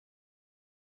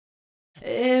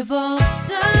Evolve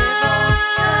Sound.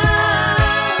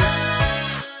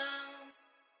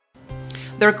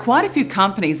 There are quite a few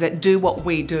companies that do what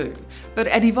we do, but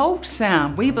at Evolved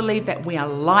Sound, we believe that we are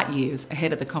light years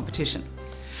ahead of the competition.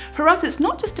 For us, it's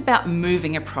not just about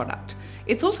moving a product,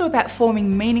 it's also about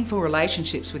forming meaningful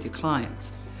relationships with your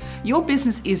clients. Your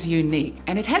business is unique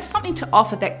and it has something to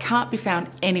offer that can't be found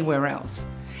anywhere else.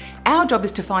 Our job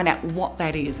is to find out what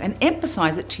that is and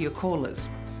emphasise it to your callers.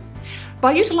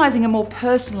 By utilising a more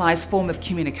personalised form of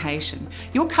communication,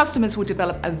 your customers will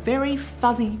develop a very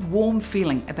fuzzy, warm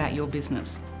feeling about your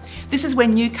business. This is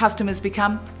when new customers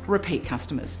become repeat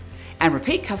customers, and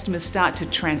repeat customers start to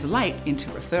translate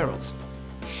into referrals.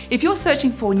 If you're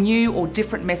searching for new or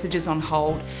different messages on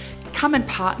hold, come and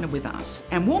partner with us,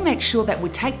 and we'll make sure that we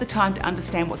take the time to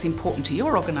understand what's important to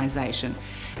your organisation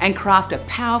and craft a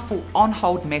powerful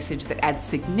on-hold message that adds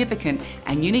significant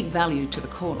and unique value to the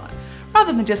caller,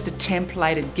 rather than just a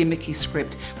templated, gimmicky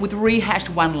script with rehashed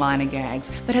one-liner gags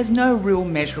that has no real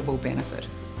measurable benefit.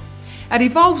 At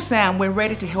Evolve Sound, we're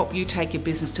ready to help you take your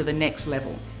business to the next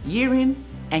level, year in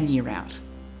and year out.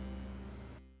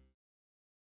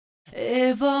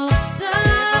 Evolve.